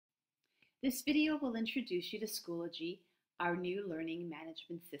This video will introduce you to Schoology, our new learning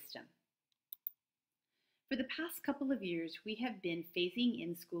management system. For the past couple of years, we have been phasing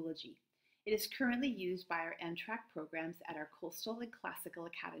in Schoology. It is currently used by our M-Track programs at our Coastal and Classical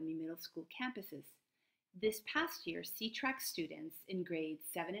Academy Middle School campuses. This past year, C-Track students in grades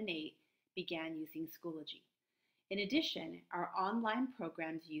 7 and 8 began using Schoology. In addition, our online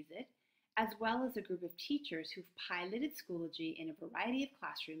programs use it, as well as a group of teachers who've piloted Schoology in a variety of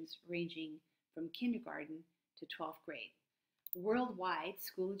classrooms ranging from kindergarten to 12th grade. Worldwide,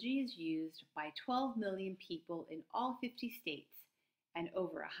 Schoology is used by 12 million people in all 50 states and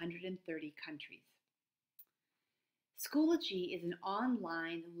over 130 countries. Schoology is an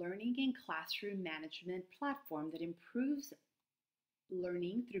online learning and classroom management platform that improves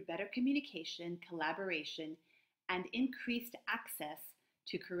learning through better communication, collaboration, and increased access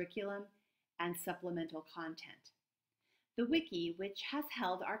to curriculum and supplemental content. The Wiki, which has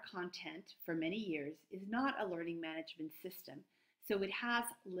held our content for many years, is not a learning management system, so it has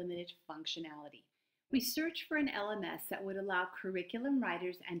limited functionality. We searched for an LMS that would allow curriculum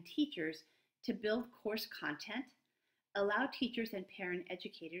writers and teachers to build course content, allow teachers and parent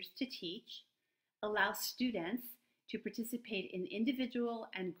educators to teach, allow students to participate in individual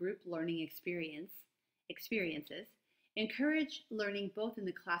and group learning experiences, encourage learning both in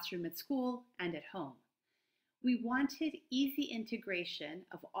the classroom at school and at home. We wanted easy integration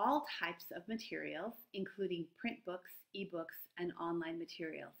of all types of materials, including print books, ebooks, and online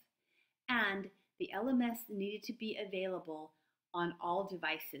materials. And the LMS needed to be available on all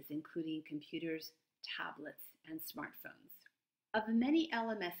devices, including computers, tablets, and smartphones. Of the many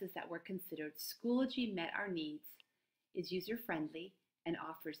LMSs that were considered, Schoology met our needs, is user-friendly, and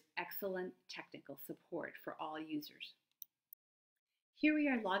offers excellent technical support for all users. Here we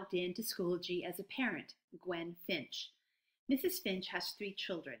are logged in to Schoology as a parent, Gwen Finch. Mrs. Finch has 3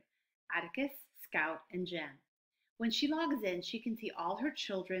 children, Atticus, Scout, and Jen. When she logs in, she can see all her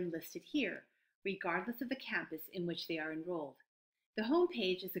children listed here, regardless of the campus in which they are enrolled. The home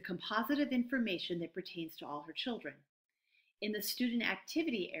page is a composite of information that pertains to all her children. In the student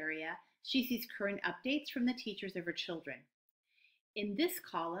activity area, she sees current updates from the teachers of her children. In this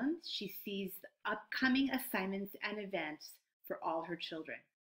column, she sees the upcoming assignments and events for all her children.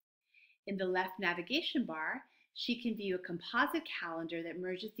 In the left navigation bar, she can view a composite calendar that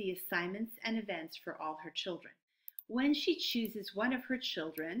merges the assignments and events for all her children. When she chooses one of her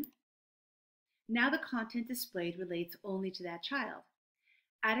children, now the content displayed relates only to that child.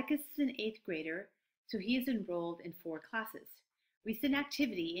 Atticus is an 8th grader, so he is enrolled in 4 classes. Recent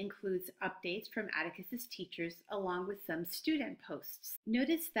activity includes updates from Atticus's teachers along with some student posts.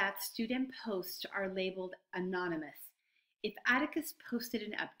 Notice that student posts are labeled anonymous. If Atticus posted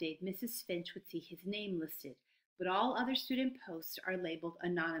an update, Mrs. Finch would see his name listed, but all other student posts are labeled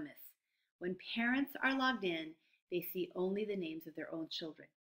anonymous. When parents are logged in, they see only the names of their own children.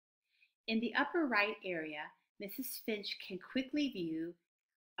 In the upper right area, Mrs. Finch can quickly view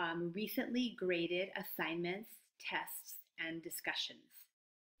recently graded assignments, tests, and discussions.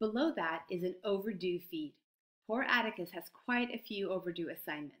 Below that is an overdue feed. Poor Atticus has quite a few overdue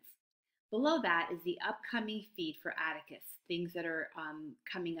assignments. Below that is the upcoming feed for Atticus, things that are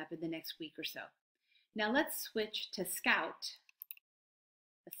coming up in the next week or so. Now let's switch to Scout,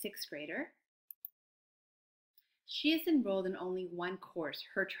 a 6th grader. She is enrolled in only one course,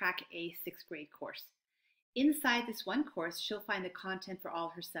 her Track A 6th grade course. Inside this one course, she'll find the content for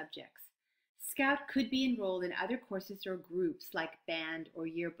all her subjects. Scout could be enrolled in other courses or groups like band or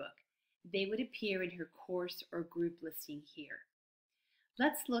yearbook. They would appear in her course or group listing here.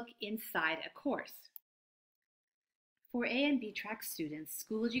 Let's look inside a course. For A and B track students,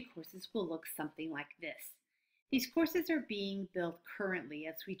 Schoology courses will look something like this. These courses are being built currently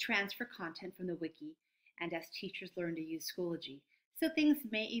as we transfer content from the Wiki and as teachers learn to use Schoology, so things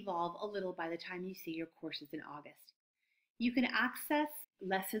may evolve a little by the time you see your courses in August. You can access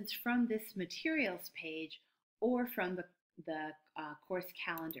lessons from this materials page or from the course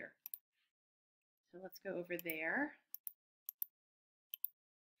calendar. So let's go over there.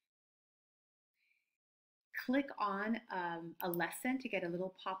 Click on a lesson to get a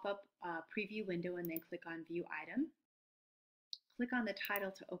little pop-up preview window and then click on View Item. Click on the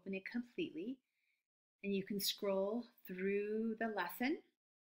title to open it completely, and you can scroll through the lesson.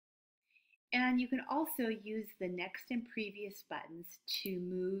 And you can also use the Next and Previous buttons to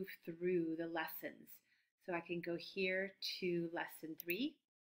move through the lessons. So I can go here to Lesson 3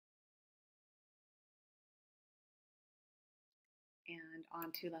 and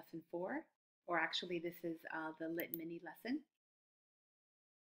on to Lesson 4. Or actually, this is the Lit Mini lesson.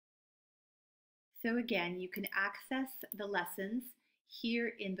 So again, you can access the lessons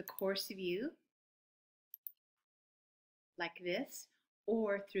here in the course view, like this,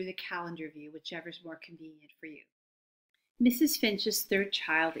 or through the calendar view, whichever is more convenient for you. Mrs. Finch's third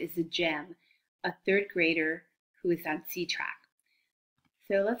child is a gem, a third grader who is on C-Track.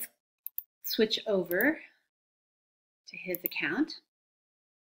 So let's switch over to his account.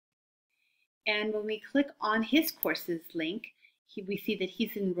 And when we click on his courses link, we see that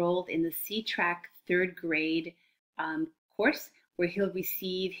he's enrolled in the C-Track third grade course, where he'll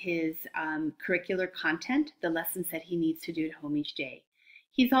receive his curricular content, the lessons that he needs to do at home each day.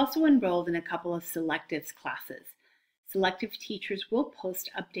 He's also enrolled in a couple of selectives classes. Selective teachers will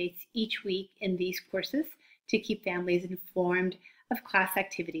post updates each week in these courses to keep families informed of class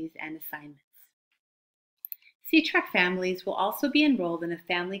activities and assignments. C-Track families will also be enrolled in a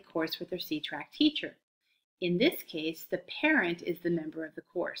family course with their C-Track teacher. In this case, the parent is the member of the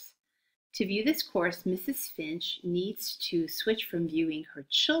course. To view this course, Mrs. Finch needs to switch from viewing her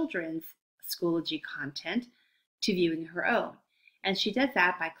children's Schoology content to viewing her own. And she does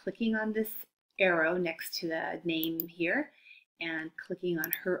that by clicking on this arrow next to the name here and clicking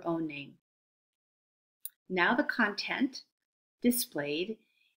on her own name. Now the content displayed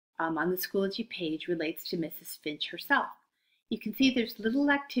on the Schoology page relates to Mrs. Finch herself. You can see there's little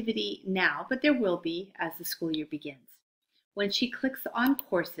activity now, but there will be as the school year begins. When she clicks on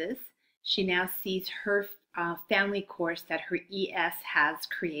courses, she now sees her family course that her ES has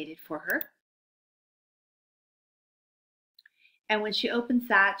created for her. And when she opens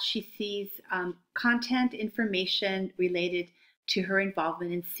that, she sees content information related to her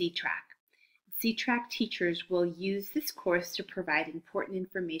involvement in C-Track. C-Track teachers will use this course to provide important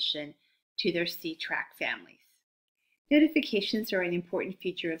information to their C-Track families. Notifications are an important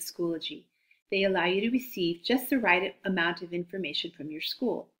feature of Schoology. They allow you to receive just the right amount of information from your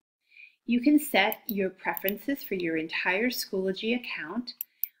school. You can set your preferences for your entire Schoology account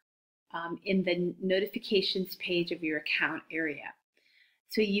in the notifications page of your account area.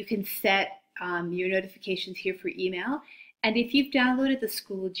 So you can set your notifications here for email, and if you've downloaded the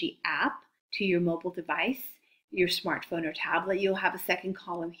Schoology app to your mobile device, your smartphone or tablet, you'll have a second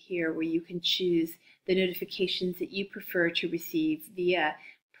column here where you can choose the notifications that you prefer to receive via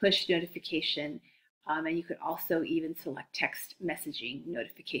push notification, and you could also even select text messaging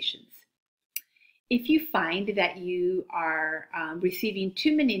notifications. If you find that you are receiving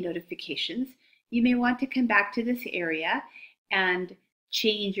too many notifications, you may want to come back to this area and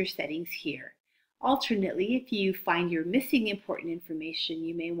change your settings here. Alternately, if you find you're missing important information,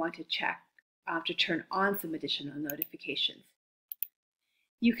 you may want to check to turn on some additional notifications.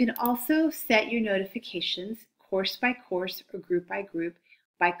 You can also set your notifications course by course or group by group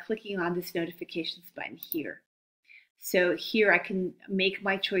by clicking on this notifications button here. So here I can make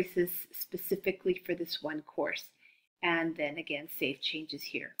my choices specifically for this one course, and then again save changes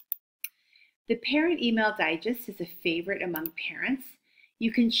here. The Parent Email Digest is a favorite among parents.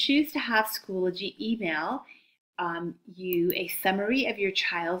 You can choose to have Schoology email you a summary of your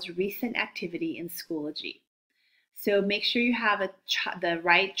child's recent activity in Schoology. So make sure you have the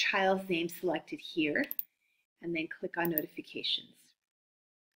right child's name selected here, and then click on Notifications.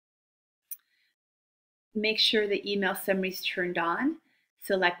 Make sure the email summary is turned on,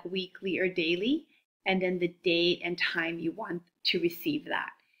 select weekly or daily, and then the date and time you want to receive that.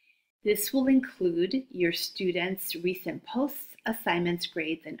 This will include your students' recent posts, assignments,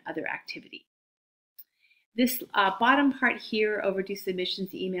 grades, and other activity. This bottom part here, overdue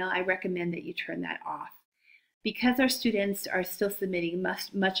submissions email, I recommend that you turn that off. Because our students are still submitting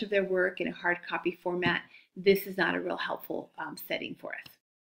much of their work in a hard copy format, this is not a real helpful setting for us.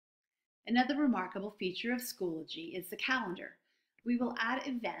 Another remarkable feature of Schoology is the calendar. We will add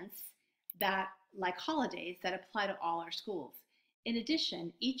events that, like holidays, that apply to all our schools. In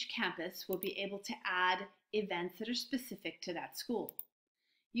addition, each campus will be able to add events that are specific to that school.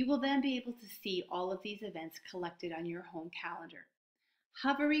 You will then be able to see all of these events collected on your home calendar.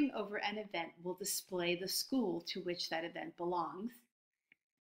 Hovering over an event will display the school to which that event belongs.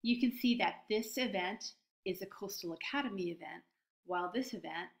 You can see that this event is a Coastal Academy event, while this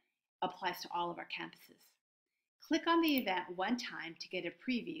event applies to all of our campuses. Click on the event one time to get a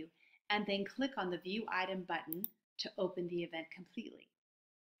preview, and then click on the View Item button to open the event completely.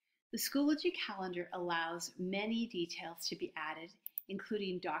 The Schoology Calendar allows many details to be added,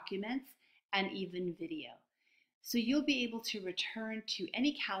 including documents and even video. So you'll be able to return to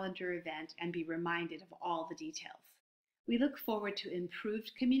any calendar event and be reminded of all the details. We look forward to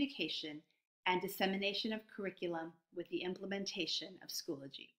improved communication and dissemination of curriculum with the implementation of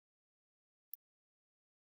Schoology.